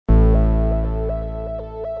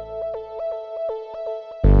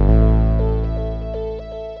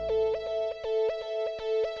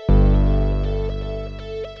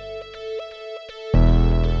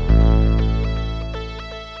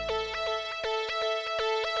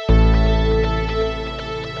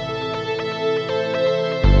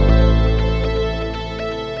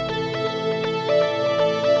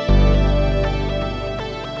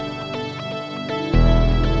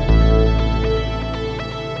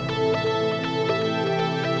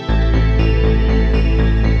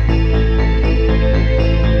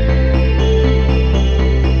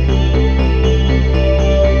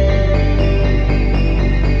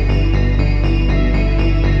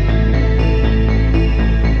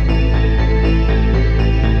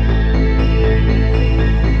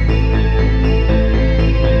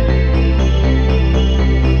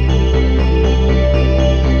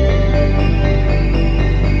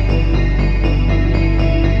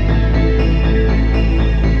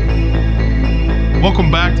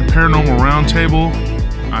Welcome back to Paranormal Roundtable.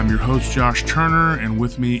 I'm your host, Josh Turner, and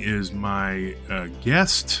with me is my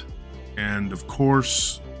guest and, of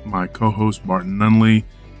course, my co-host, Barton Nunley.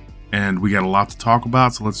 And we got a lot to talk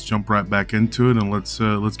about, so let's jump right back into it and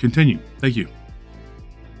let's continue. Thank you.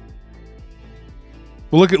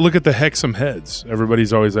 Well, look at the Hexham heads.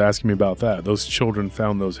 Everybody's always asking me about that. Those children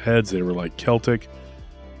found those heads. They were like Celtic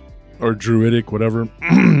or Druidic, whatever,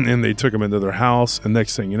 and they took them into their house. And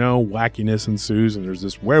next thing you know, wackiness ensues, and there's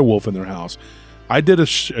this werewolf in their house. I did a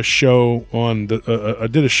show on I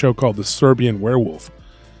did a show called The Serbian Werewolf,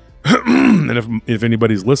 and if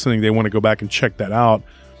anybody's listening, they want to go back and check that out.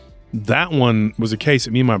 That one was a case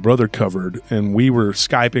that me and my brother covered, and we were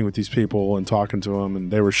Skyping with these people and talking to them, and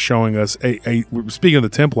they were showing us speaking of the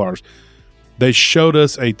Templars, they showed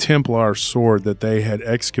us a Templar sword that they had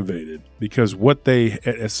excavated, because what they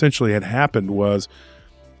essentially had happened was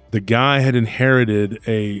the guy had inherited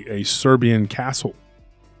a Serbian castle,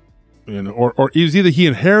 or it was either he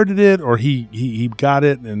inherited it or he got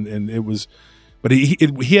it, and it was, but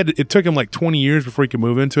it took him like 20 years before he could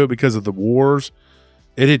move into it because of the wars.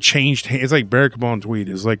 It had changed. It's like Berwick upon Tweed.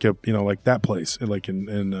 It's like like that place, like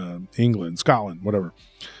in England, Scotland, whatever.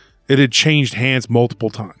 It had changed hands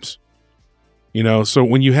multiple times. So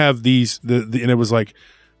when you have these, and it was like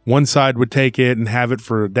one side would take it and have it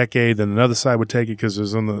for a decade, then another side would take it because it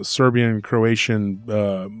was on the Serbian, Croatian,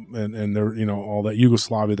 and there, all that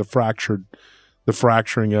Yugoslavia, the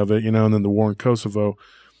fracturing of it, and then the war in Kosovo.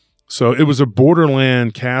 So it was a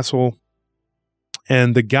borderland castle.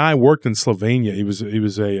 And the guy worked in Slovenia. He was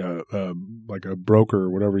a like a broker or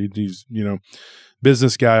whatever. He's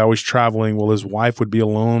business guy, always traveling. Well, his wife would be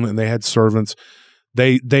alone, and they had servants.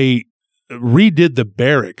 They redid the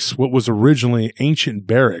barracks, what was originally ancient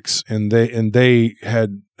barracks, and they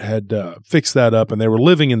had fixed that up, and they were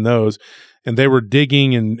living in those, and they were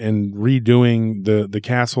digging and redoing the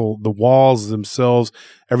castle, the walls themselves.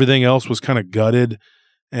 Everything else was kind of gutted.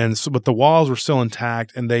 And so, but the walls were still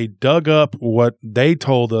intact, and they dug up what they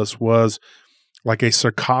told us was like a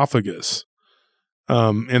sarcophagus.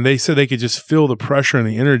 And they said they could just feel the pressure and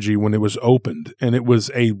the energy when it was opened, and it was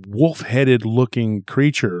a wolf-headed looking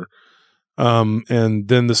creature. And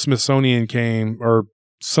then the Smithsonian came, or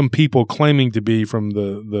some people claiming to be from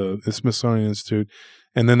the Smithsonian Institute,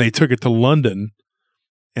 and then they took it to London.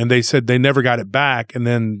 And they said they never got it back, and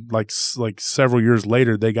then like several years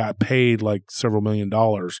later, they got paid like several $1 million,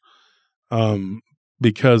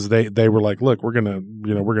 because they were like, look, we're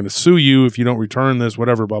gonna sue you if you don't return this,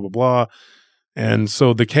 whatever, blah blah blah. And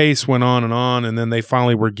so the case went on, and then they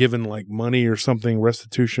finally were given like money or something,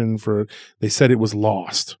 restitution for. They said it was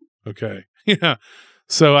lost. Okay, yeah.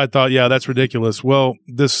 So I thought, yeah, that's ridiculous. Well,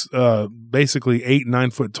 this basically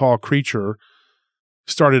 8-9 foot tall creature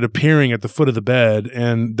started appearing at the foot of the bed,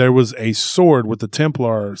 and there was a sword with the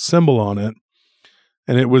Templar symbol on it,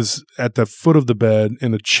 and it was at the foot of the bed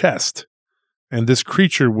in a chest. And this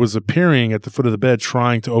creature was appearing at the foot of the bed,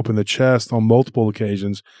 trying to open the chest on multiple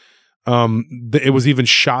occasions. It was even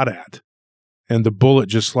shot at, and the bullet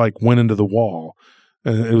just like went into the wall.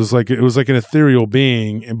 And it was like an ethereal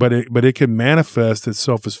being, but it could manifest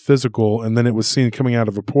itself as physical. And then it was seen coming out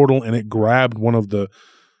of a portal, and it grabbed one of the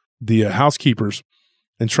housekeepers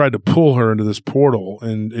and tried to pull her into this portal,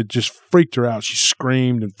 and it just freaked her out. She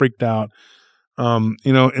screamed and freaked out.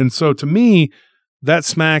 And so to me, that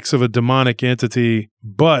smacks of a demonic entity,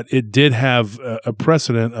 but it did have a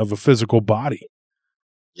precedent of a physical body.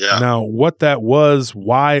 Yeah. Now, what that was,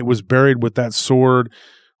 why it was buried with that sword,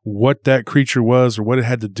 what that creature was, or what it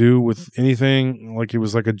had to do with anything, like it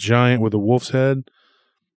was like a giant with a wolf's head,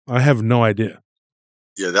 I have no idea.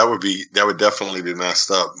 Yeah, that would definitely be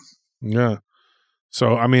messed up. Yeah.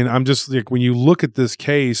 So, I mean, I'm just like, when you look at this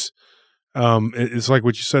case, it's like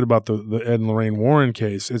what you said about the Ed and Lorraine Warren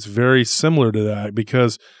case. It's very similar to that,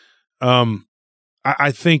 because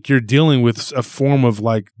I think you're dealing with a form of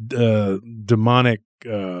like demonic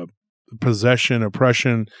possession,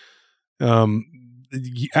 oppression.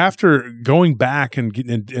 After going back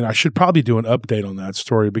and I should probably do an update on that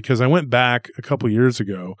story, because I went back a couple years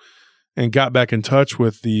ago and got back in touch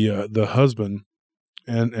with the husband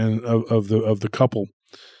and of the couple,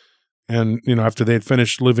 and after they had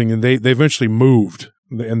finished living, and they eventually moved,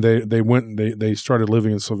 and they started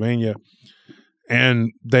living in Slovenia,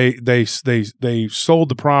 and they sold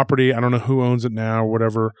the property. I don't know who owns it now or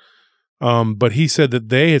whatever, but he said that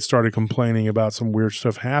they had started complaining about some weird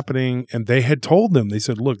stuff happening, and they had told them, they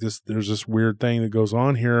said, look, there's this weird thing that goes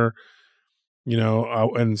on here,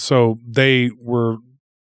 and so they were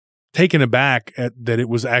taken aback at that it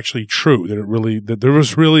was actually true, that there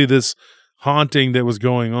was really this haunting that was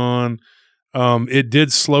going on. It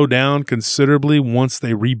did slow down considerably once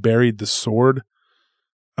they reburied the sword,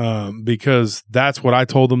 because that's what I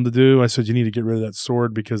told them to do. I said, you need to get rid of that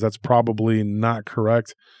sword because that's probably not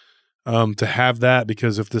correct to have that,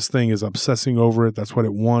 because if this thing is obsessing over it, that's what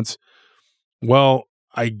it wants. Well,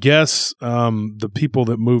 I guess the people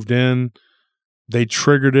that moved in, they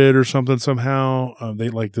triggered it or something somehow. They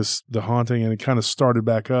like the haunting, and it kind of started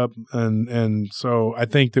back up. And so I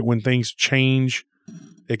think that when things change,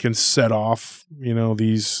 it can set off,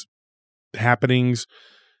 these happenings.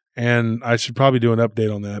 And I should probably do an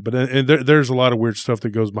update on that. But there's a lot of weird stuff that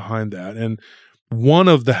goes behind that. And one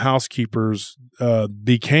of the housekeepers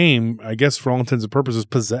became, I guess for all intents and purposes,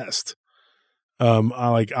 possessed.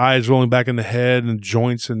 Like eyes rolling back in the head and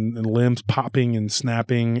joints and limbs popping and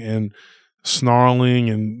snapping and snarling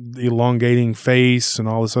and elongating face and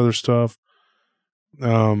all this other stuff.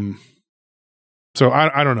 So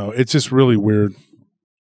I don't know. It's just really weird.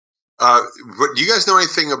 But do you guys know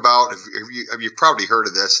anything about, have you probably heard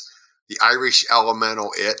of this, the Irish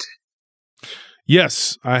elemental It?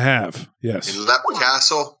 Yes, I have. Yes. In Lep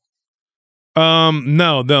Castle?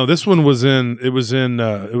 No, this one was it was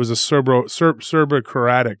a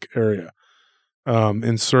Serbo-Croatic area,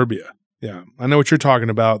 in Serbia. Yeah. I know what you're talking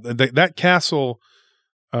about. That castle,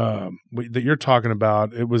 that you're talking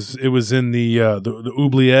about, it was in the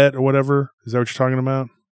oubliette or whatever. Is that what you're talking about?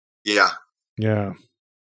 Yeah. Yeah.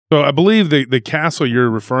 So I believe the castle you're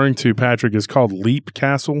referring to, Patrick, is called Leap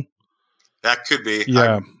Castle. That could be.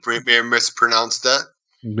 Yeah. I may have mispronounced that.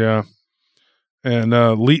 Yeah. And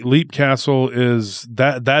Leap Castle is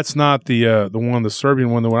that's not the one, the Serbian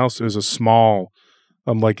one. The one else is a small,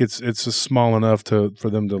 like it's a small enough for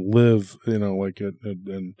them to live, like it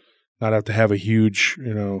and not have to have a huge,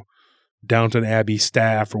 Downton Abbey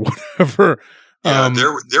staff or whatever. Yeah,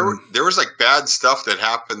 there was like bad stuff that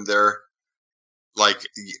happened there, like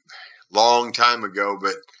long time ago.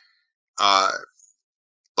 But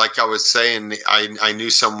like I was saying, I knew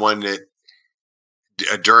someone that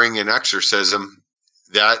during an exorcism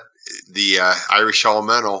that the Irish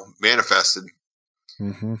elemental manifested,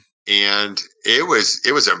 and it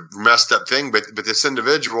was a messed up thing. But this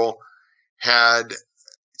individual had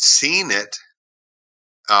seen it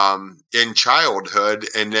in childhood,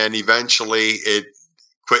 and then eventually it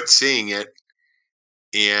quit seeing it.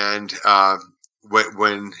 And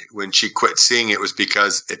when she quit seeing it, was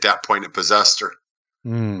because at that point it possessed her.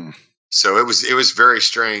 So it was very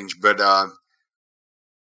strange, but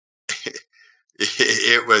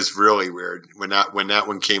it was really weird when that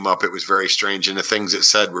one came up. It was very strange, and the things it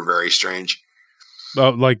said were very strange.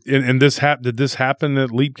 Like, and did this happen at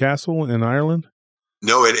Leap Castle in Ireland?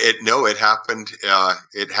 No, it happened.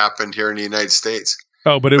 It happened here in the United States.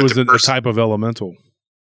 Oh, but it was a type of elemental.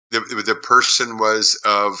 The person was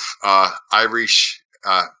of Irish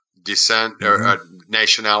descent or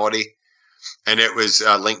nationality, and it was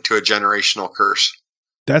linked to a generational curse.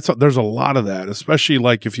 There's a lot of that, especially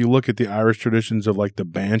like if you look at the Irish traditions of like the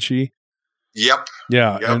Banshee. Yep.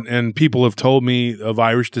 Yeah, yep. And people have told me of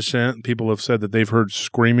Irish descent. People have said that they've heard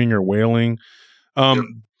screaming or wailing. Yep.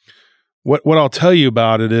 What I'll tell you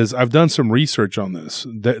about it is I've done some research on this.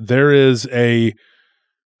 There is a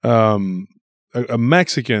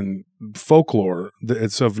Mexican folklore.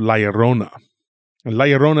 It's of La Llorona. And La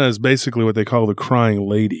Llorona is basically what they call the crying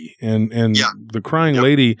lady. And the crying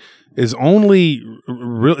lady is only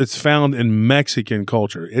it's found in Mexican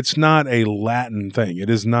culture. It's not a Latin thing. It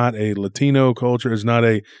is not a Latino culture. It's not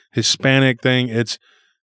a Hispanic thing. It's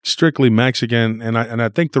strictly Mexican. And I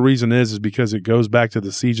think the reason is because it goes back to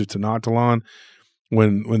the siege of Tenochtitlan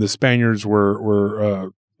when the Spaniards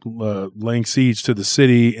were laying siege to the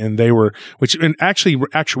city, and they were, which in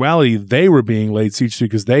actuality, they were being laid siege to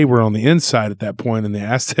because they were on the inside at that point, and the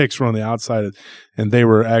Aztecs were on the outside, and they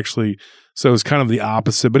were actually, so it was kind of the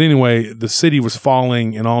opposite. But anyway, the city was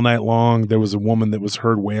falling, and all night long, there was a woman that was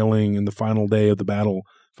heard wailing in the final day of the battle,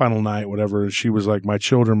 final night, whatever. She was like, my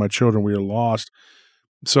children, we are lost.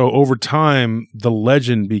 So over time, the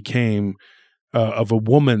legend became of a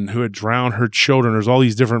woman who had drowned her children. There's all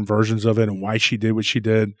these different versions of it and why she did what she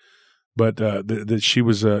did. But that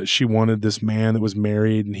she wanted this man that was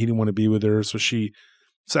married and he didn't want to be with her. So she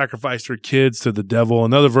sacrificed her kids to the devil.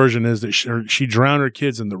 Another version is that she drowned her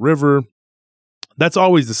kids in the river. That's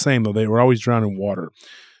always the same, though. They were always drowned in water.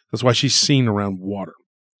 That's why she's seen around water.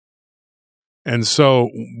 And so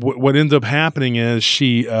what ends up happening is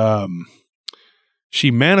she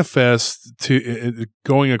manifests to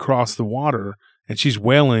going across the water, and she's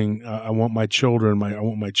wailing, I want my children, I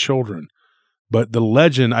want my children. But the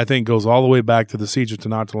legend, I think, goes all the way back to the siege of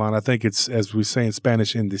Tenochtitlan. I think it's, as we say in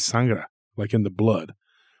Spanish, in the sangre, like in the blood.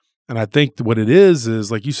 And I think what it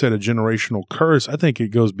is like you said, a generational curse. I think it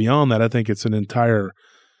goes beyond that. I think it's an entire,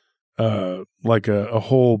 like a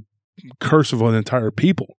whole curse of an entire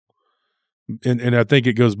people. And I think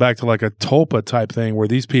it goes back to like a tulpa type thing where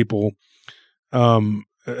these people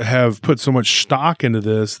have put so much stock into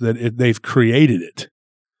this that they've created it.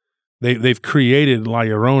 They've created La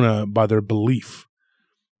Llorona by their belief.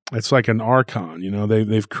 It's like an archon,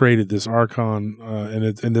 they've created this archon,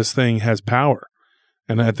 and this thing has power.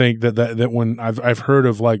 And I think that when I've heard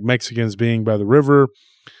of like Mexicans being by the river,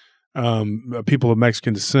 people of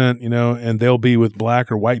Mexican descent, and they'll be with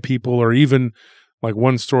black or white people, or even like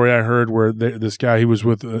one story I heard where this guy, he was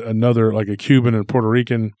with another, like a Cuban and Puerto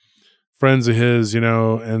Rican friends of his,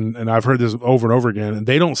 and I've heard this over and over again, and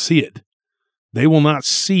they don't see it. They will not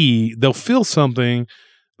see, they'll feel something,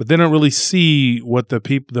 but they don't really see what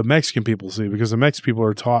the Mexican people see, because the Mexican people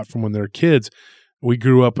are taught from when they're kids. We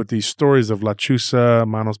grew up with these stories of La Chusa,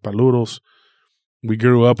 Manos Peludos. We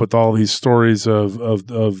grew up with all these stories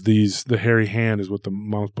of these, the hairy hand is what the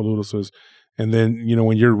Manos Peludos is. And then,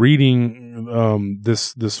 when you're reading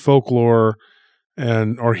this folklore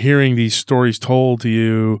or hearing these stories told to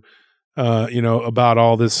you, about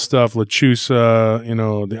all this stuff, La Chusa,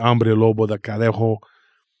 the Hombre Lobo de Cadejo,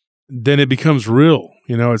 then it becomes real.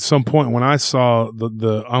 At some point when I saw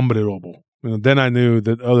the Hombre Lobo, then I knew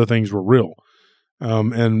that other things were real.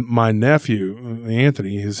 And my nephew,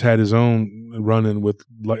 Anthony, has had his own run-in with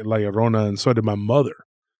La Llorona, and so did my mother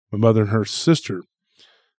and her sister,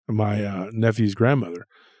 my nephew's grandmother.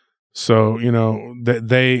 So, that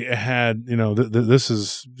they had, this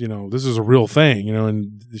is a real thing,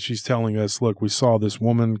 and she's telling us, look, we saw this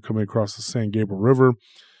woman coming across the San Gabriel River.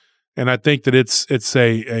 And I think that it's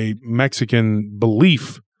a Mexican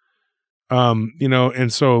belief,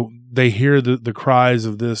 and so they hear the cries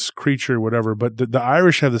of this creature, whatever, but the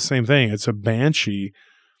Irish have the same thing. It's a banshee,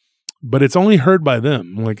 but it's only heard by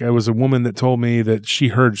them. Like, I was a woman that told me that she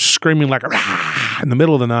heard screaming like in the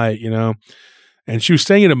middle of the night, and she was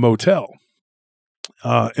staying in a motel.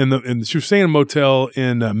 And she was staying in a motel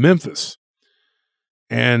in Memphis,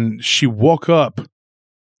 and she woke up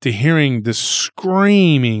to hearing this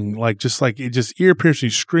screaming, just ear piercing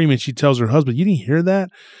screaming. She tells her husband, "You didn't hear that?"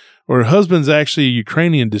 Or her husband's actually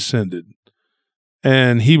Ukrainian descended,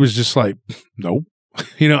 and he was just like, "Nope,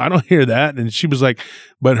 I don't hear that." And she was like,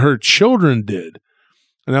 "But her children did."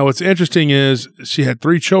 And now what's interesting is she had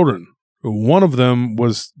 3 children. One of them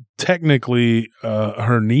was technically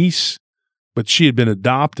her niece, but she had been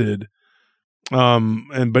adopted.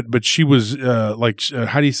 But she was how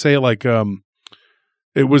do you say it?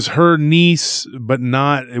 It was her niece, but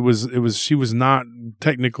not. She was not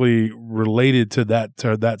technically related to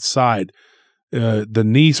that side. The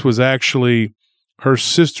niece was actually, her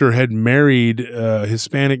sister had married a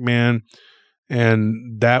Hispanic man,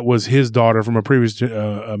 and that was his daughter from a previous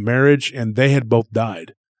marriage, and they had both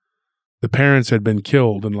died. The parents had been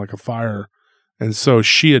killed in like a fire, and so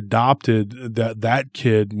she adopted that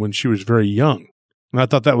kid when she was very young. And I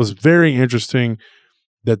thought that was very interesting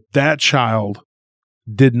that child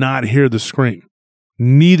did not hear the scream.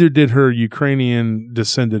 Neither did her Ukrainian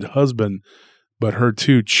descended husband, but her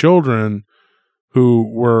 2 children,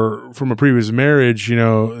 who were from a previous marriage,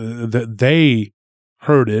 that they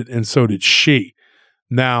heard it, and so did she.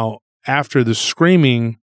 Now, after the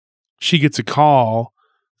screaming, she gets a call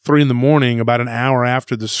 3 a.m, about an hour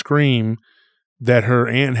after the scream, that her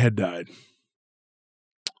aunt had died.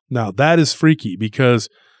 Now, that is freaky, because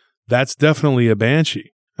that's definitely a banshee.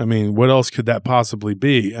 I mean, what else could that possibly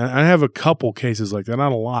be? I have a couple cases like that,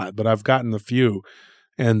 not a lot, but I've gotten a few.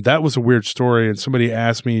 And that was a weird story. And somebody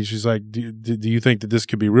asked me, she's like, do you think that this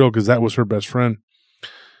could be real? Because that was her best friend.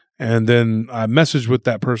 And then I messaged with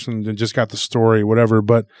that person and just got the story, whatever.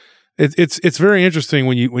 But it's very interesting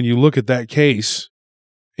when you look at that case,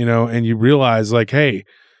 and you realize, like, hey,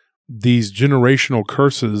 these generational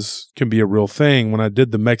curses can be a real thing. When I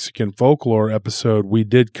did the Mexican folklore episode, we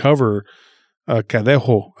did cover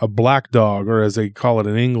Cadejo, a black dog, or as they call it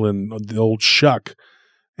in England, the old shuck.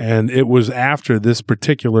 And it was after this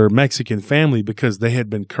particular Mexican family, because they had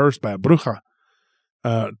been cursed by a bruja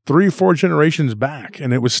 3 or 4 generations back,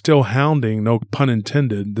 and it was still hounding, no pun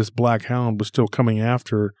intended, this black hound was still coming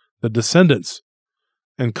after the descendants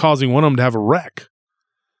and causing one of them to have a wreck.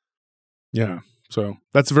 Yeah, so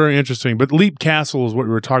that's very interesting. But Leap Castle is what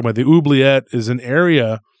we were talking about. The oubliette is an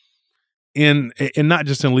area in not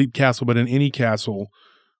just in Leap Castle, but in any castle,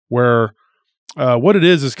 where what it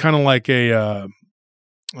is kind of like a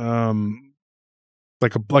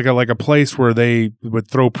like a place where they would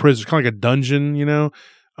throw prisoners, kind of like a dungeon,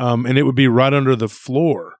 and it would be right under the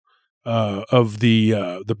floor.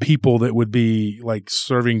 the people that would be like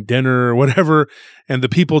serving dinner or whatever, and the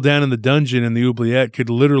people down in the dungeon in the oubliette could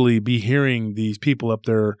literally be hearing these people up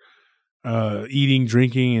there eating,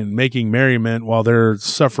 drinking, and making merriment while they're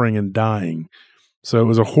suffering and dying. So it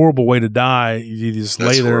was a horrible way to die. You just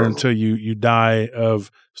lay there until you die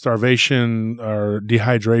of starvation or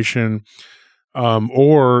dehydration,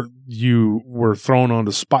 or you were thrown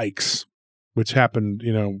onto spikes, which happened,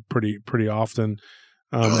 pretty often.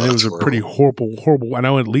 And it was a pretty horrible. I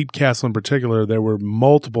know at Leap Castle in particular, there were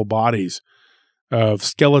multiple bodies of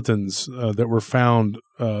skeletons that were found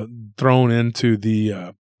thrown into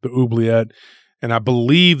the oubliette. And I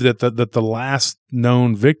believe that the last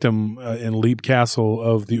known victim in Leap Castle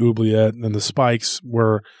of the oubliette and the spikes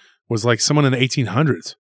was like someone in the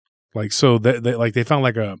 1800s. Like, so they found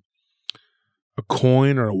like a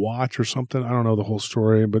coin or a watch or something. I don't know the whole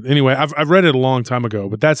story, but anyway, I've read it a long time ago.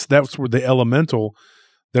 But that's where the elemental.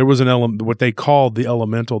 There was what they called the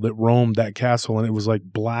elemental that roamed that castle, and it was like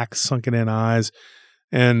black, sunken-in eyes.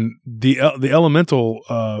 And the elemental,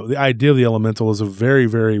 the idea of the elemental is a very,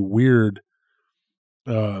 very weird.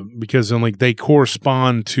 Because then, like, they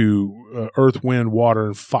correspond to earth, wind, water,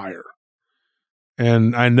 and fire.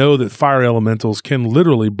 And I know that fire elementals can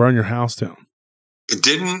literally burn your house down.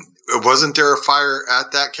 Wasn't there a fire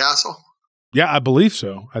at that castle? Yeah, I believe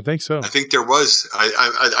so. I think so. I think there was.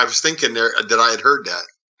 I was thinking there that I had heard that,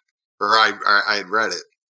 or I had read it.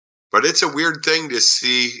 But it's a weird thing to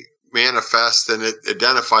see manifest, and it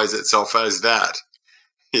identifies itself as that.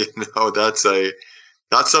 That's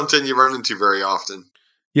not something you run into very often.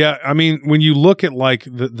 Yeah, I mean, when you look at like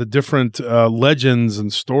the different legends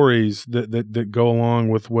and stories that go along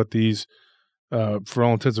with what these, for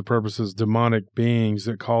all intents and purposes, demonic beings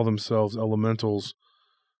that call themselves elementals,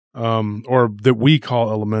 or that we call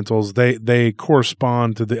elementals, they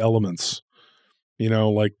correspond to the elements.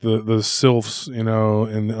 Like the sylphs, and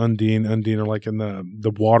the Undine are like in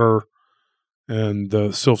the water, and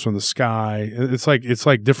the sylphs are in the sky. It's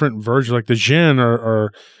like different versions. Like the Jinn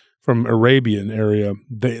are from Arabian area,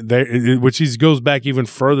 which goes back even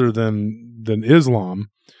further than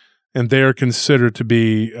Islam, and they are considered to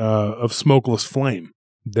be of smokeless flame.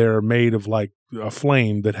 They're made of like a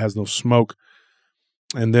flame that has no smoke.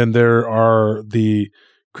 And then there are the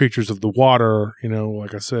creatures of the water,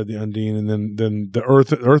 like I said, the Undine, and then the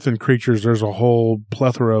earthen creatures. There's a whole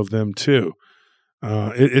plethora of them too.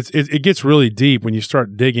 It gets really deep when you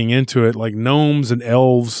start digging into it, like gnomes and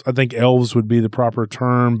elves. I think elves would be the proper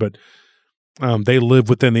term, but they live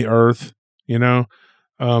within the earth,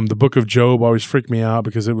 The book of Job always freaked me out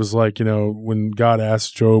because it was like, when God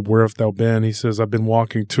asked Job, "Where hast thou been?" He says, "I've been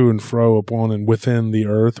walking to and fro upon and within the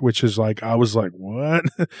earth," which is like, I was like, what?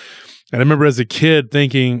 And I remember as a kid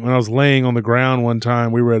thinking, when I was laying on the ground one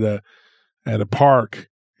time, we were at a park,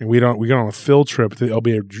 and we got on a field trip to the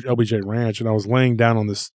LBJ Ranch, and I was laying down on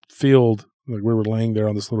this field, like we were laying there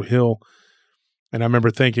on this little hill, and I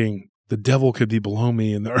remember thinking, the devil could be below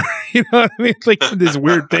me in the earth. You know what I mean? Like these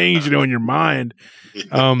weird things, in your mind.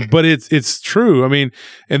 But it's true. I mean,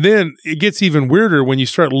 and then it gets even weirder when you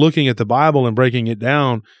start looking at the Bible and breaking it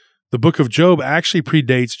down. The book of Job actually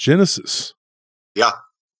predates Genesis. Yeah.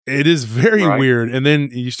 It is very weird. And then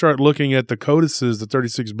you start looking at the codices, the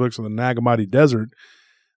 36 books of the Nag Hammadi Desert,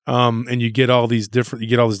 and you get all this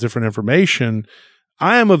different information.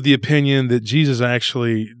 I am of the opinion that Jesus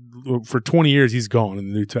actually, for 20 years, he's gone in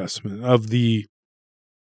the New Testament of the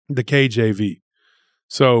KJV.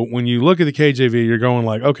 So when you look at the KJV, you're going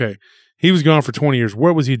like, okay, he was gone for 20 years.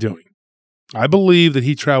 What was he doing? I believe that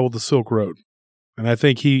he traveled the Silk Road. And I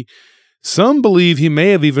think some believe he may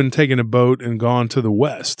have even taken a boat and gone to the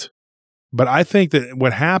West. But I think that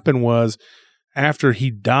what happened was after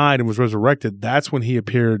he died and was resurrected, that's when he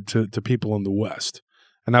appeared to people in the West.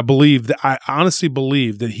 And I honestly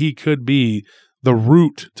believe that he could be the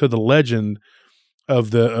root to the legend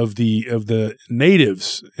of the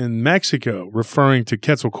natives in Mexico, referring to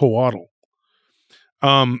Quetzalcoatl.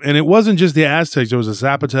 And it wasn't just the Aztecs; it was the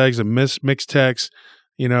Zapotecs, the Mixtecs,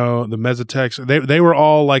 the Mesotecs. They were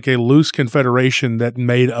all like a loose confederation that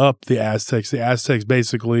made up the Aztecs. The Aztecs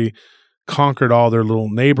basically conquered all their little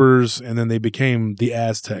neighbors, and then they became the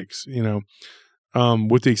Aztecs.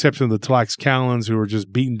 With the exception of the Tlaxcalans, who were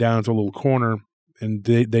just beaten down to a little corner, and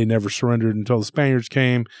they never surrendered until the Spaniards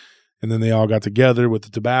came. And then they all got together with the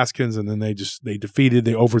Tabascans, and then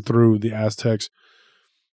they overthrew the Aztecs.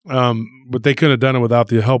 But they couldn't have done it without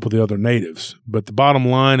the help of the other natives. But the bottom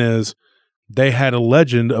line is they had a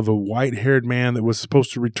legend of a white-haired man that was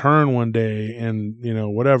supposed to return one day and,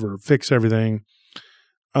 fix everything.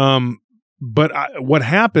 But what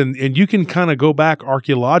happened, and you can kind of go back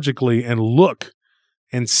archaeologically and look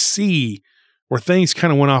and see where things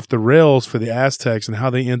kind of went off the rails for the Aztecs and how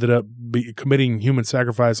they ended up committing human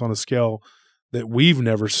sacrifice on a scale that we've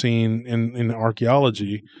never seen in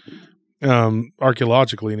archaeology,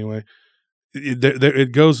 archaeologically anyway.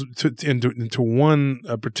 It goes into one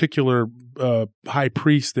particular high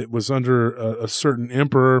priest that was under a certain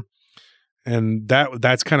emperor, and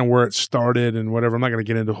that's kind of where it started and whatever. I'm not going to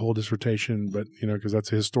get into a whole dissertation, but because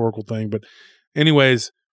that's a historical thing. But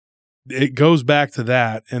anyways, it goes back to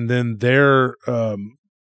that, and then their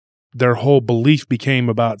whole belief became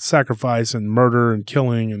about sacrifice and murder and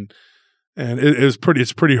killing, and it's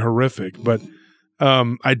pretty horrific. But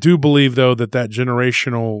I do believe though that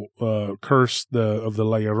generational curse of the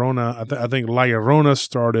La Llorona, I think La Llorona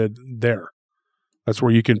started there. That's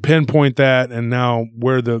where you can pinpoint that, and now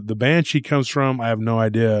where the banshee comes from, I have no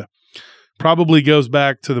idea. Probably goes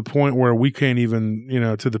back to the point where we can't even,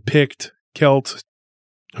 to the Pict, Celt.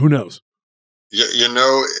 Who knows?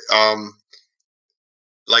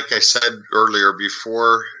 Like I said earlier,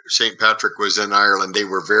 before St. Patrick was in Ireland, they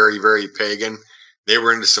were very, very pagan. They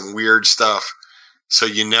were into some weird stuff. So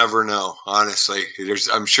you never know, honestly.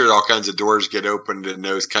 I'm sure all kinds of doors get opened in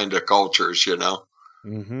those kind of cultures,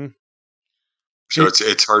 Mm-hmm. So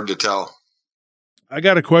it's hard to tell. I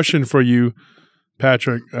got a question for you,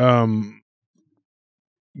 Patrick. In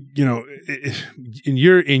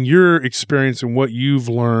your experience and what you've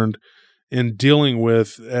learned in dealing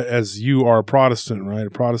with, as you are a Protestant, right? A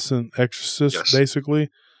Protestant exorcist, yes. Basically.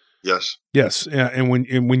 Yes. Yes. And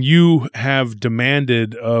when you have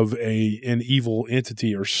demanded of an evil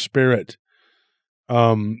entity or spirit,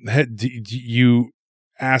 do you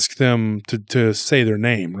ask them to say their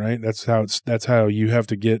name, right? That's how you have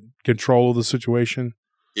to get control of the situation.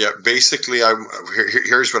 Yeah, basically,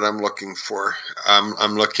 here's what I'm looking for.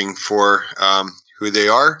 I'm looking for who they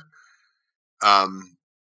are,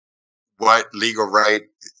 what legal right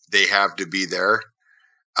they have to be there.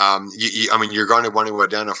 You're going to want to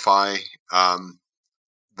identify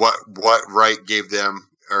what right gave them,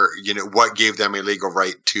 or what gave them a legal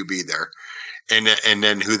right to be there, and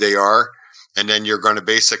then who they are. And then you're going to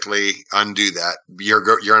basically undo that.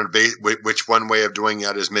 Which one way of doing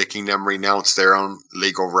that is making them renounce their own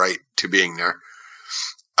legal right to being there,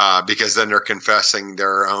 because then they're confessing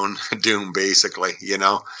their own doom, basically.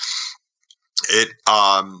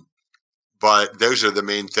 But those are the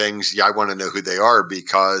main things. Yeah, I want to know who they are,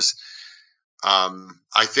 because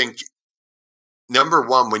I think number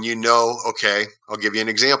one, when okay, I'll give you an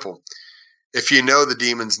example. If you know the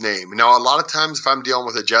demon's name. Now, a lot of times if I'm dealing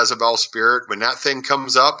with a Jezebel spirit, when that thing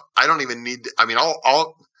comes up, I don't even need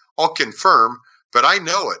I'll confirm, but I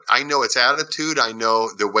know it. I know its attitude. I know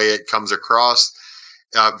the way it comes across.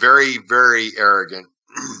 Very, very arrogant.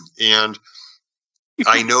 And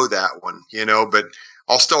I know that one, but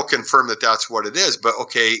I'll still confirm that that's what it is. But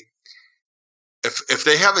okay, if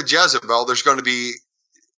they have a Jezebel, there's going to be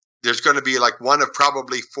like one of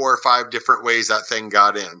probably 4 or 5 different ways that thing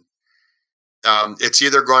got in. It's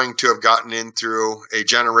either going to have gotten in through a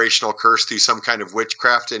generational curse, through some kind of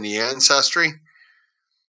witchcraft in the ancestry.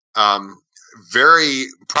 Very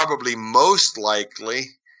probably most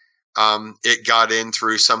likely, it got in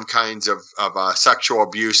through some kinds of sexual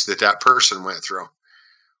abuse that person went through,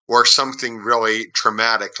 or something really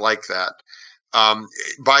traumatic like that.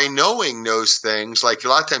 By knowing those things, like a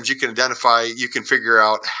lot of times you can figure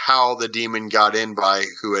out how the demon got in by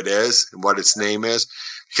who it is and what its name is.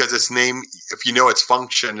 Because its name, if you know its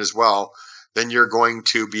function as well, then you're going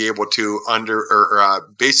to be able to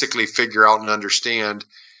basically figure out and understand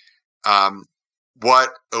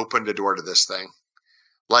what opened the door to this thing.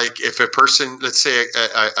 Like if a person, let's say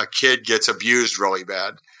a kid gets abused really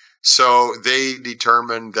bad, so they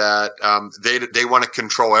determine that they want to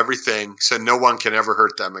control everything so no one can ever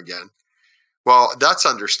hurt them again. Well, that's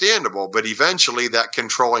understandable, but eventually that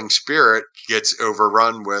controlling spirit gets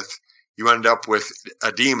overrun with. You end up with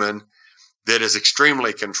a demon that is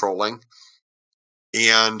extremely controlling,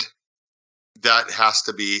 and that has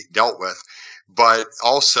to be dealt with. But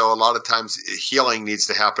also, a lot of times, healing needs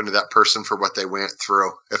to happen to that person for what they went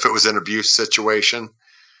through. If it was an abuse situation,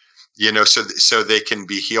 so they can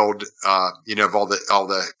be healed, of all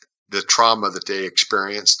the trauma that they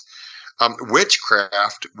experienced.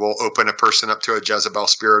 Witchcraft will open a person up to a Jezebel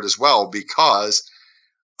spirit as well, because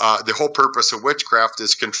the whole purpose of witchcraft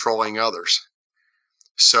is controlling others.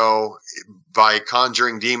 So by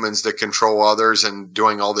conjuring demons that control others and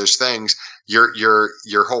doing all those things,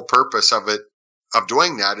 your whole purpose of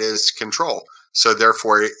doing that is control. So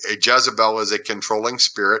therefore, a Jezebel is a controlling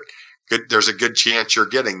spirit. There's a good chance you're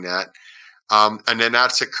getting that. And then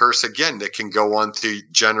that's a curse again that can go on through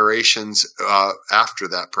generations after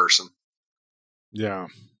that person. Yeah.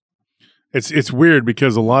 It's weird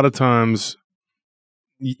because a lot of times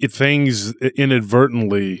things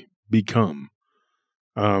inadvertently become,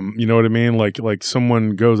 you know what I mean? Like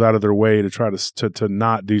someone goes out of their way to try to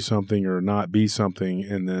not do something or not be something,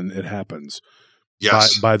 and then it happens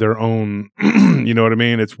Yes. by their own, you know what I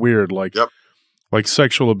mean? It's weird. Yep. Like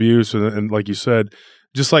sexual abuse and like you said,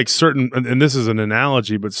 just like certain, and this is an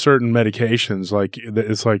analogy, but certain medications, like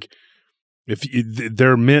it's like, if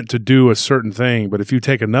they're meant to do a certain thing, but if you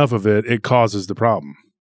take enough of it, it causes the problem.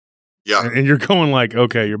 Yeah. And you're going like,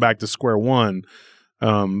 okay, you're back to square one.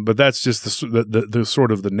 But that's just the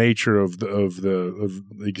sort of the nature of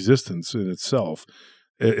the existence in itself.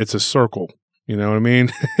 It's a circle. You know what I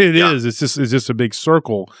mean? It is. It's just a big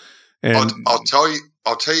circle. And I'll tell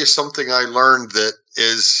you something I learned that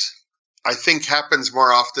is, I think, happens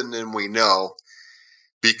more often than we know,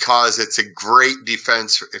 because it's a great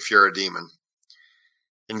defense if you're a demon.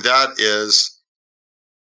 And that is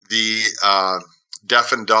the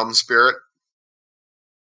deaf and dumb spirit.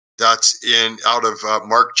 That's out of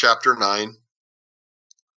Mark chapter 9.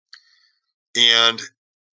 And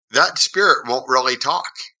that spirit won't really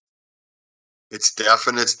talk. It's deaf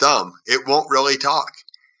and it's dumb. It won't really talk.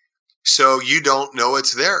 So you don't know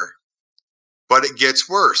it's there. But it gets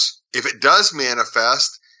worse. If it does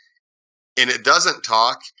manifest and it doesn't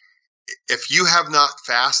talk, if you have not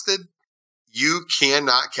fasted, you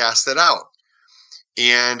cannot cast it out.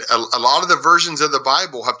 And a lot of the versions of the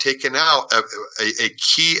Bible have taken out a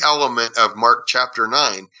key element of Mark chapter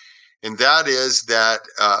 9. And that is that,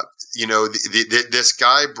 this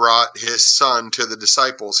guy brought his son to the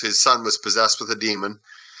disciples. His son was possessed with a demon,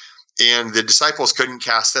 and the disciples couldn't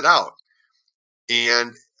cast it out.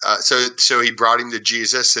 And so he brought him to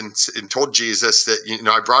Jesus and told Jesus that,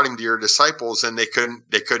 I brought him to your disciples, and they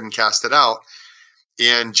couldn't cast it out.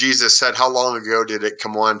 And Jesus said, how long ago did it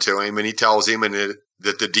come on to him? And he tells him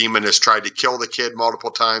that the demon has tried to kill the kid multiple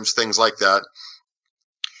times, things like that.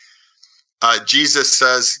 Jesus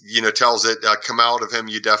says, tells it, come out of him,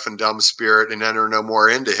 you deaf and dumb spirit, and enter no more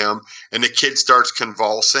into him. And the kid starts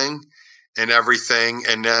convulsing and everything.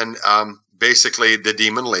 And then basically the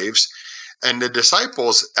demon leaves. And the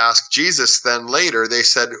disciples asked Jesus then later, they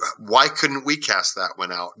said, why couldn't we cast that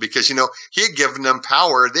one out? Because, he had given them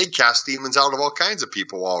power. They'd cast demons out of all kinds of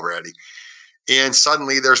people already. And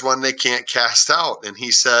suddenly there's one they can't cast out. And he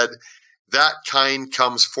said, that kind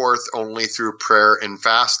comes forth only through prayer and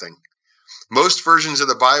fasting. Most versions of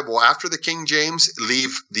the Bible after the King James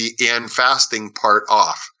leave the and fasting part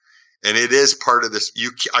off. And it is part of this.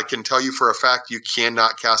 I can tell you for a fact, you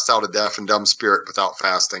cannot cast out a deaf and dumb spirit without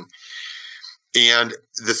fasting. And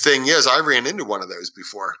the thing is, I ran into one of those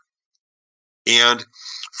before. And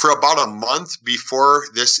for about a month before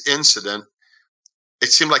this incident,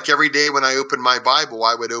 it seemed like every day when I opened my Bible,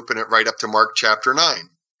 I would open it right up to Mark chapter 9.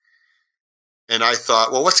 And I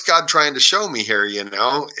thought, well, what's God trying to show me here,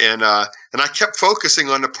 And I kept focusing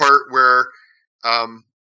on the part where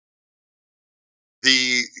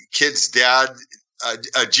the kid's dad,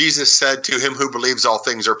 Jesus said, to him who believes all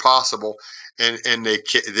things are possible. And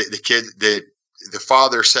the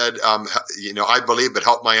father said, I believe, but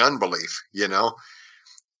help my unbelief,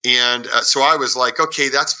 And so I was like, okay,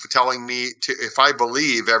 that's telling me if I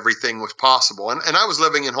believe, everything was possible. And I was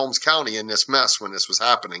living in Holmes County in this mess when this was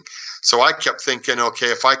happening. So I kept thinking, okay,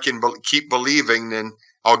 if I can keep believing, then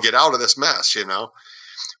I'll get out of this mess,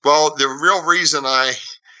 Well, the real reason I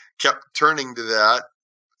kept turning to that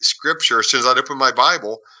scripture as soon as I'd open my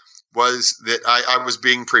Bible was that I was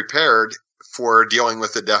being prepared for dealing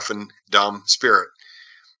with the deaf and dumb spirit.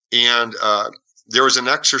 And there was an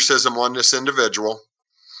exorcism on this individual.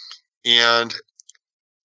 And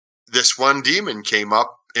this one demon came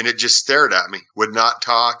up and it just stared at me, would not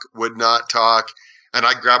talk. And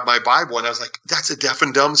I grabbed my Bible and I was like, that's a deaf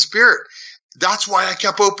and dumb spirit. That's why I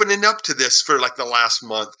kept opening up to this for like the last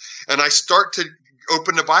month. And I start to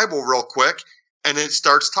open the Bible real quick and it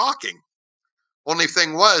starts talking. Only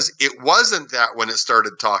thing was, it wasn't that when it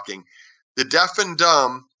started talking. The deaf and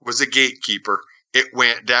dumb was a gatekeeper. It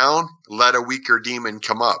went down, let a weaker demon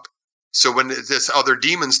come up. So when this other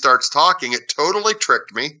demon starts talking, it totally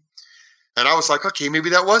tricked me. And I was like, okay, maybe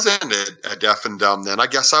that wasn't a deaf and dumb then. I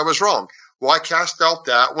guess I was wrong. Well, I cast out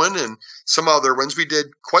that one and some other ones. We did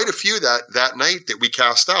quite a few that night that we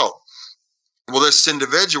cast out. Well, this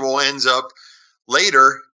individual ends up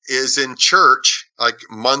later is in church, like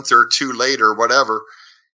a month or two later, whatever,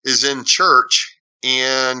 is in church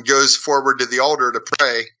and goes forward to the altar to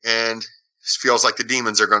pray and feels like the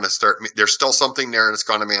demons are going to start. There's still something there and it's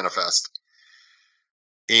going to manifest.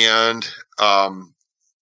 And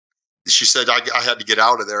she said, I had to get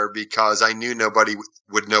out of there because I knew nobody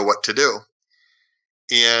would know what to do.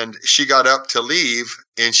 And she got up to leave,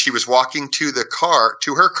 and she was walking to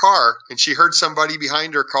her car, and she heard somebody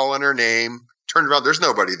behind her calling her name, turned around. There's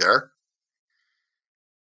nobody there.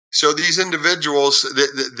 So these individuals,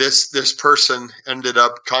 this person ended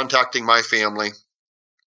up contacting my family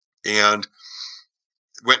and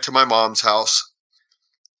went to my mom's house.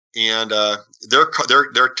 And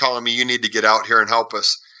they're telling me, you need to get out here and help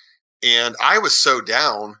us. And I was so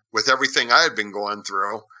down with everything I had been going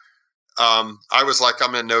through. I was like,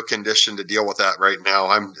 I'm in no condition to deal with that right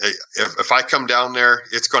now. If I come down there,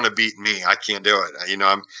 it's going to beat me. I can't do it.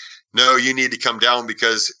 No, you need to come down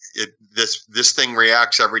because this thing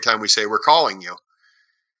reacts every time we say we're calling you.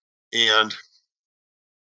 And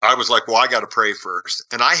I was like, well, I got to pray first.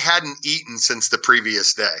 And I hadn't eaten since the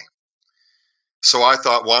previous day. So I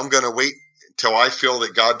thought, well, I'm going to wait till I feel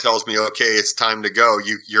that God tells me, okay, it's time to go.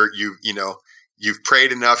 You've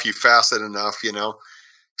prayed enough, you've fasted enough,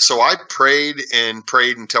 So I prayed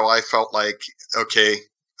until I felt like, okay,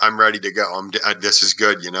 I'm ready to go. This is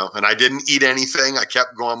good, And I didn't eat anything. I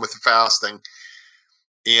kept going with the fasting.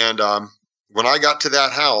 And when I got to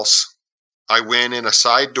that house, I went in a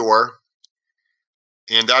side door,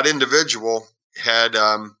 and that individual had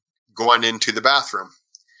gone into the bathroom.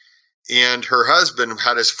 And her husband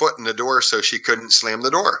had his foot in the door so she couldn't slam the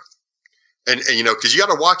door. And because you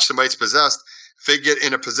got to watch somebody that's possessed. If they get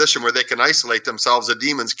in a position where they can isolate themselves, the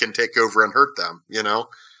demons can take over and hurt them,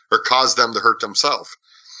 or cause them to hurt themselves.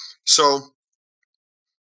 So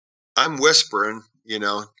I'm whispering,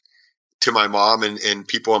 to my mom and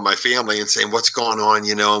people in my family and saying, what's going on?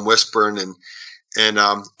 I'm whispering. And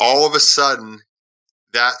all of a sudden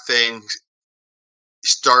that thing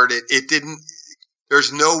started.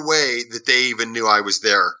 There's no way that they even knew I was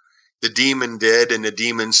there. The demon did, and the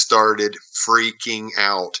demon started freaking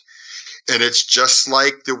out. And it's just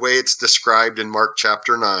like the way it's described in Mark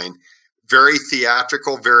chapter 9. Very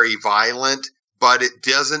theatrical, very violent, but it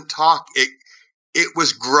doesn't talk. It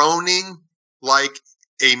was groaning like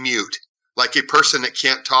a mute, like a person that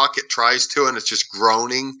can't talk. It tries to, and it's just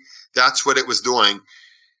groaning. That's what it was doing.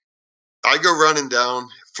 I go running down,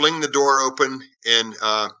 fling the door open, and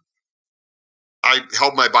I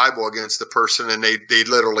held my Bible against the person, and they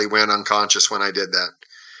literally went unconscious when I did that.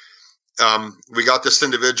 We got this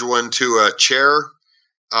individual into a chair.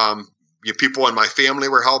 People in my family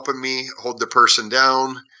were helping me hold the person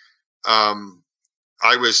down.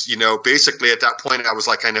 I was, basically at that point, I was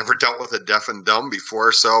like, I never dealt with a deaf and dumb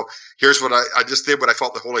before. So here's what I just did, what I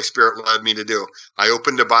felt the Holy Spirit led me to do. I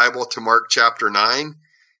opened the Bible to Mark chapter 9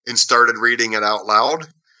 and started reading it out loud.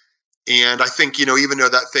 And I think, even though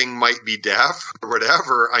that thing might be deaf or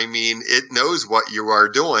whatever, it knows what you are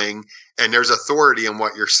doing, and there's authority in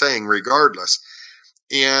what you're saying regardless.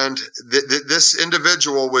 And this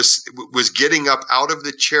individual was getting up out of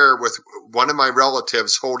the chair with one of my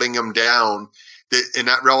relatives holding him down, and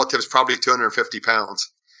that relative is probably 250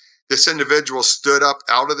 pounds. This individual stood up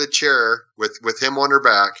out of the chair with him on her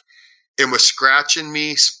back and was scratching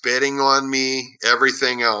me, spitting on me,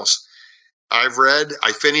 everything else. I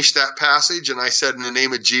finished that passage, and I said, in the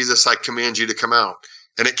name of Jesus, I command you to come out.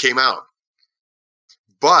 And it came out.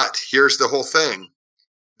 But here's the whole thing.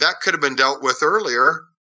 That could have been dealt with earlier,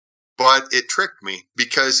 but it tricked me,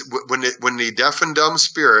 because when the deaf and dumb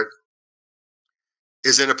spirit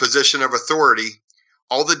is in a position of authority,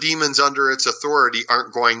 all the demons under its authority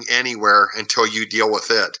aren't going anywhere until you deal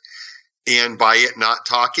with it. And by it not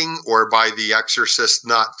talking, or by the exorcist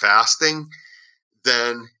not fasting,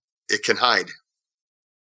 then it can hide.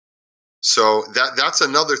 So that's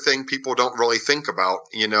another thing people don't really think about,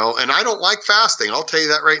 and I don't like fasting. I'll tell you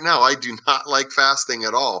that right now. I do not like fasting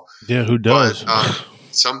at all. Yeah, who does? But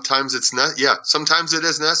sometimes sometimes it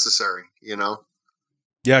is necessary,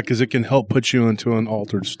 Yeah, because it can help put you into an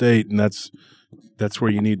altered state, and that's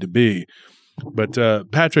where you need to be. But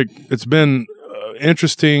Patrick, it's been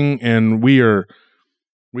interesting, and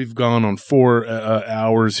we've gone on 4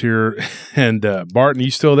 hours here. And Barton,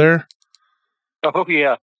 you still there? Oh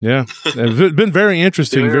yeah. Yeah, it's been very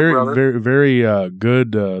interesting, Brother. very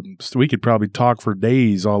good. We could probably talk for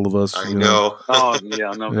days, all of us. I know. Oh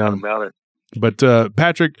yeah, no doubt about it. But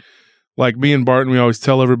Patrick, like me and Barton, we always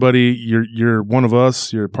tell everybody, you're one of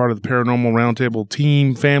us. You're part of the Paranormal Roundtable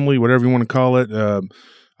team, family, whatever you want to call it.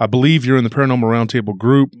 I believe you're in the Paranormal Roundtable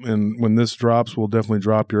group, and when this drops, we'll definitely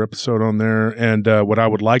drop your episode on there. And what I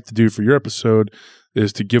would like to do for your episode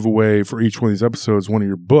is to give away for each one of these episodes one of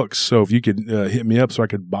your books. So if you could hit me up so I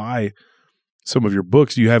could buy some of your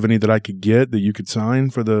books. Do you have any that I could get that you could sign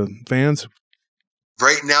for the fans?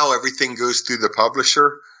 Right now, everything goes through the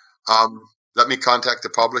publisher. Let me contact the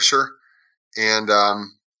publisher, and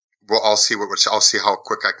well, I'll see how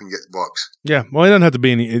quick I can get books. Yeah, well, it doesn't have to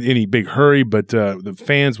be any big hurry, but the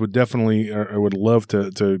fans would definitely would love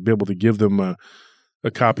to be able to give them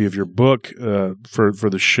a copy of your book for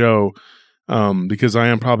the show, because I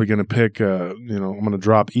am probably going to pick. I'm going to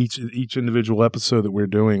drop each individual episode that we're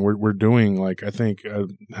doing. We're doing, like, I think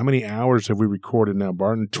how many hours have we recorded now,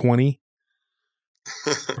 Barton? 20.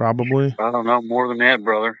 Probably. I don't know, more than that,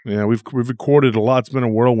 brother. Yeah, we've recorded a lot. It's been a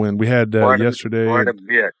whirlwind. We had yesterday. Quite a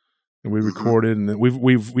bit. And we recorded, and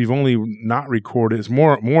we've only not recorded. It's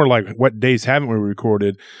more like what days haven't we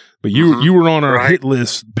recorded? But you were on our hit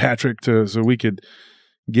list, Patrick, so we could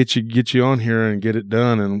get you on here and get it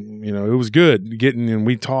done. And it was good and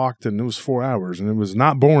we talked, and it was 4 hours, and it was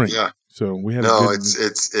not boring. Yeah. So we had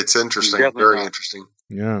it's interesting, very interesting.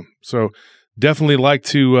 Yeah. So definitely like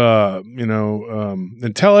to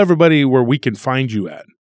and tell everybody where we can find you at.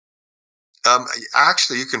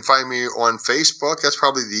 Actually, you can find me on Facebook. That's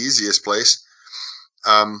probably the easiest place.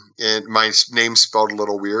 And my name's spelled a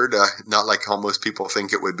little weird, not like how most people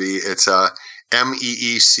think it would be. It's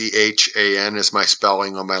Meechan is my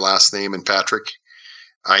spelling on my last name, and Patrick.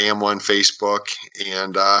 I am on Facebook,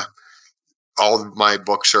 and all of my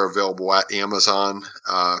books are available at Amazon,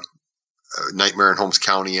 Nightmare in Holmes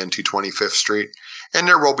County and 225th Street. And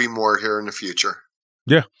there will be more here in the future.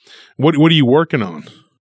 Yeah. What are you working on?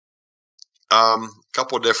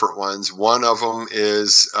 Couple of different ones. One of them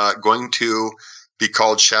is going to be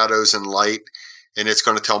called Shadows and Light, and it's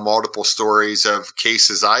going to tell multiple stories of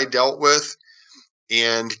cases I dealt with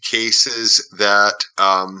and cases that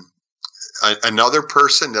another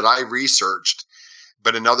person that I researched,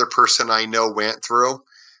 but another person I know went through,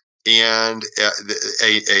 and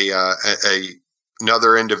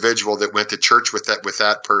another individual that went to church with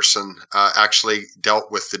that person actually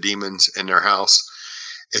dealt with the demons in their house.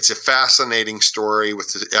 It's a fascinating story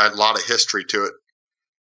with a lot of history to it.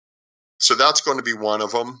 So that's going to be one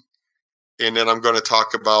of them. And then I'm going to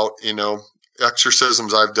talk about,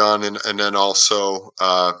 exorcisms I've done, and then also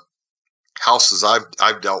houses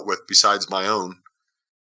I've dealt with besides my own.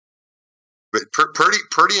 But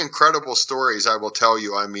pretty incredible stories, I will tell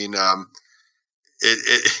you. I mean,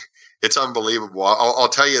 it's unbelievable. I'll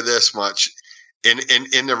tell you this much: in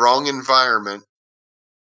the wrong environment,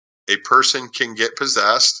 a person can get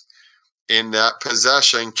possessed, and that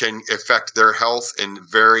possession can affect their health in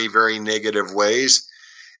very, very negative ways.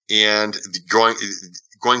 And going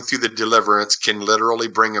through the deliverance can literally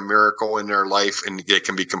bring a miracle in their life, and they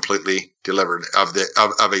can be completely delivered of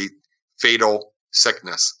a fatal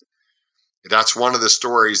sickness. That's one of the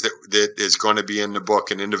stories that is going to be in the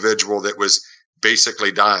book. An individual that was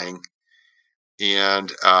basically dying,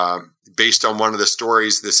 and based on one of the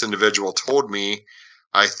stories this individual told me,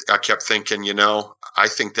 I kept thinking, I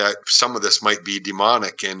think that some of this might be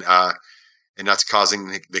demonic, and that's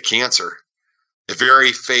causing the cancer, a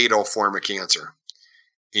very fatal form of cancer.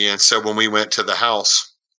 And so when we went to the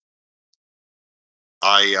house,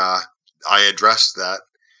 I addressed that.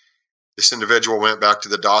 This individual went back to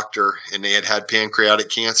the doctor, and they had pancreatic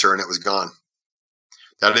cancer, and it was gone.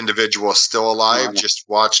 That individual is still alive. Wow. Just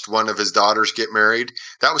watched one of his daughters get married.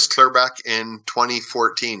 That was clear back in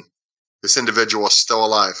 2014. This individual is still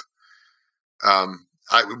alive.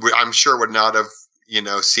 I'm sure would not have,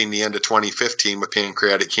 seen the end of 2015 with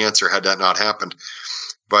pancreatic cancer had that not happened.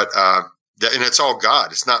 But and it's all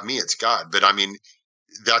God. It's not me. It's God. But I mean,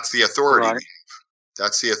 that's the authority. Right.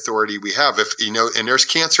 That's the authority we have. If and there's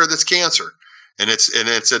cancer that's cancer, and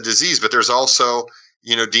it's a disease. But there's also,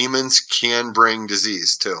 demons can bring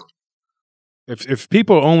disease too. If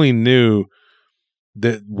people only knew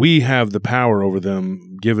that we have the power over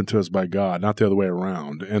them given to us by God, not the other way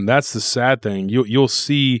around. And that's the sad thing. You'll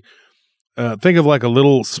see, think of like a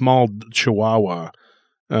little small chihuahua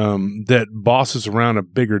that bosses around a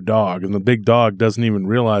bigger dog, and the big dog doesn't even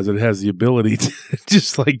realize that it has the ability to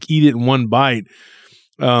just like eat it in one bite.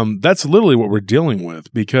 That's literally what we're dealing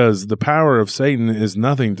with, because the power of Satan is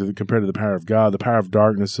nothing compared to the power of God. The power of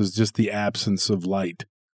darkness is just the absence of light.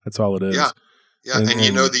 That's all it is. Yeah. Yeah, and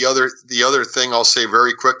the other thing I'll say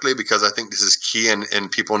very quickly, because I think this is key,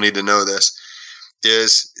 and people need to know this,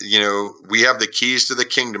 is we have the keys to the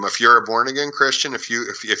kingdom. If you're a born again Christian, if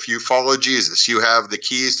you follow Jesus, you have the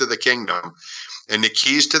keys to the kingdom, and the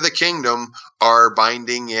keys to the kingdom are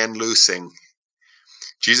binding and loosing.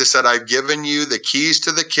 Jesus said, "I've given you the keys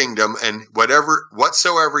to the kingdom, and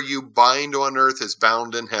whatsoever you bind on earth is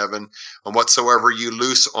bound in heaven, and whatsoever you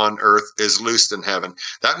loose on earth is loosed in heaven."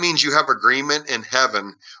 That means you have agreement in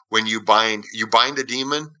heaven when you bind a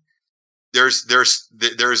demon. There's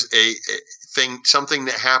a thing, something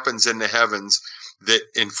that happens in the heavens that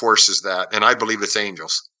enforces that, and I believe it's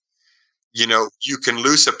angels. You know, you can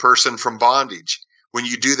loose a person from bondage. When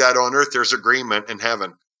you do that on earth, there's agreement in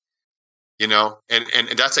heaven. You know, and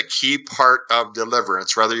that's a key part of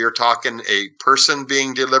deliverance, whether you're talking a person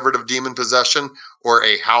being delivered of demon possession or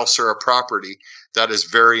a house or a property. That is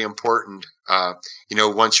very important. You know,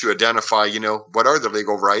 once you identify, you know, what are the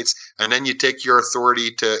legal rights, and then you take your authority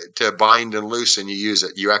to bind and loose and you use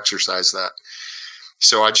it, you exercise that.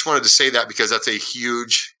 So I just wanted to say that because that's a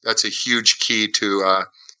huge key to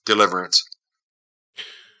deliverance.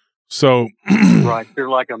 So right, you're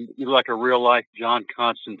like a real life John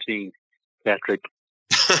Constantine, Patrick.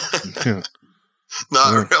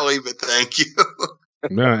 Not really, but thank you.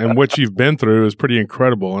 Yeah, and what you've been through is pretty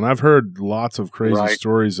incredible. And I've heard lots of crazy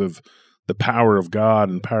stories of the power of God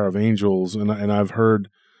and the power of angels. And I've heard,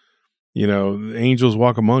 you know, angels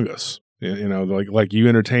walk among us. You know, like you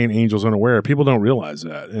entertain angels unaware. People don't realize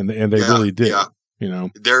that, and they really did. Yeah. You know,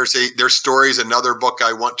 there's stories. Another book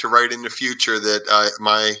I want to write in the future that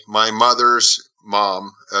my mother's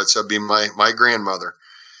mom, so it'd be my grandmother,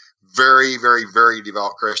 very, very, very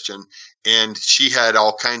devout Christian. And she had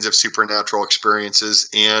all kinds of supernatural experiences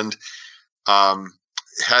and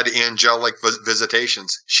had angelic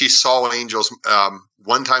visitations. She saw angels.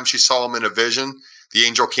 One time she saw them in a vision. The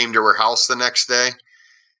angel came to her house the next day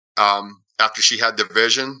after she had the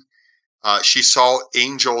vision. She saw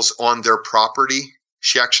angels on their property.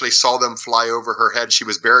 She actually saw them fly over her head. She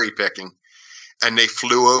was berry picking. And they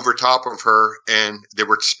flew over top of her and they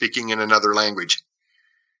were speaking in another language.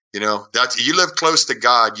 You know, that's, you live close to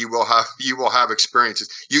God, you will have experiences.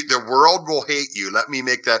 The world will hate you. Let me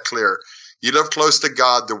make that clear. You live close to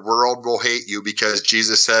God, the world will hate you because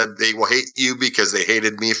Jesus said they will hate you because they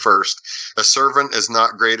hated me first. A servant is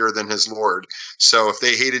not greater than his Lord. So if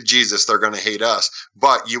they hated Jesus, they're going to hate us.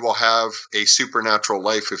 But you will have a supernatural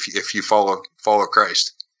life if you follow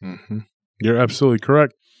Christ. Mm-hmm. You're absolutely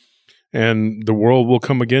correct. And the world will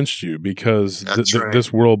come against you because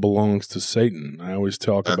this world belongs to Satan. I always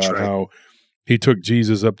talk about how he took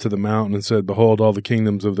Jesus up to the mountain and said, "Behold, all the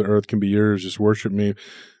kingdoms of the earth can be yours. Just worship me."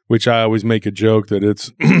 Which I always make a joke that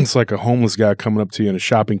it's like a homeless guy coming up to you in a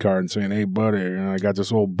shopping cart and saying, "Hey, buddy, you know, I got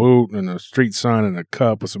this old boot and a street sign and a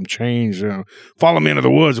cup with some change. You know, follow me into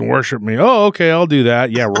the woods and worship me." "Oh, okay, I'll do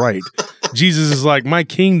that." Yeah, right. Jesus is like, "My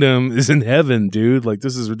kingdom is in heaven, dude. Like,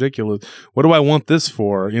 this is ridiculous. What do I want this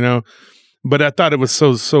for?" You know. But I thought it was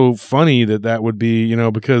so funny that would be, you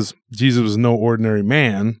know, because Jesus was no ordinary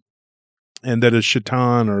man, and that a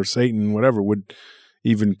shaitan or Satan, whatever, would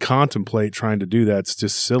even contemplate trying to do that. It's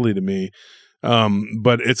just silly to me.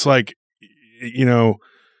 But it's like, you know,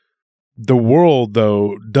 the world,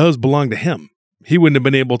 though, does belong to him. He wouldn't have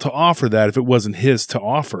been able to offer that if it wasn't his to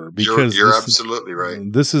offer. Because you're absolutely right.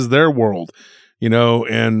 This is their world, you know,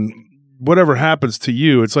 and whatever happens to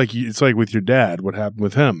you, it's like with your dad, what happened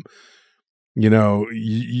with him. You know,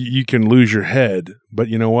 you can lose your head, but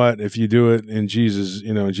you know what? If you do it in Jesus,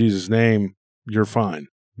 you know, in Jesus' name, you're fine,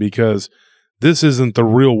 because this isn't the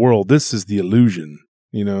real world. This is the illusion,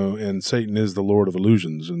 you know, and Satan is the Lord of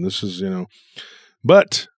illusions. And this is, you know,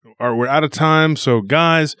 but we're out of time. So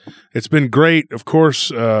guys, it's been great. Of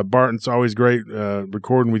course, Barton, it's always great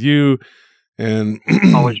recording with you, and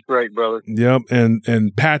always great, brother. Yep.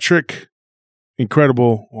 And Patrick,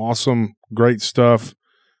 incredible, awesome, great stuff.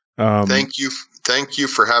 Thank you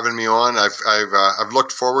for having me on. I've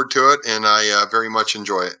looked forward to it, and I very much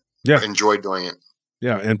enjoy it. Yeah, I enjoy doing it.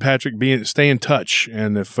 Yeah, and Patrick, stay in touch,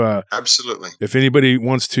 and if absolutely, if anybody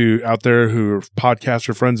wants to out there who are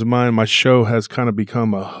podcaster friends of mine, my show has kind of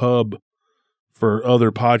become a hub for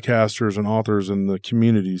other podcasters and authors in the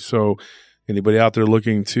community. So anybody out there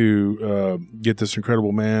looking to get this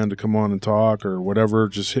incredible man to come on and talk or whatever,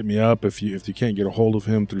 just hit me up if you can't get a hold of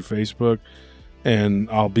him through Facebook. And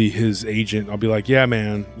I'll be his agent. I'll be like, "Yeah,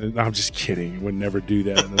 man." I'm just kidding. I would never do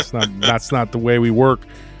that. That's not the way we work.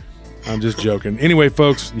 I'm just joking. Anyway,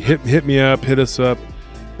 folks, hit me up, hit us up.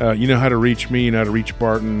 You know how to reach me. You know how to reach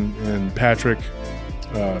Barton and Patrick.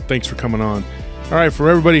 Thanks for coming on. All right, for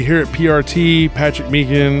everybody here at PRT, Patrick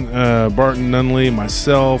Meechan, Barton Nunley,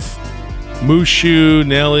 myself, Mushu,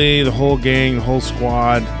 Nelly, the whole gang, the whole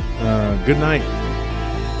squad. Good night.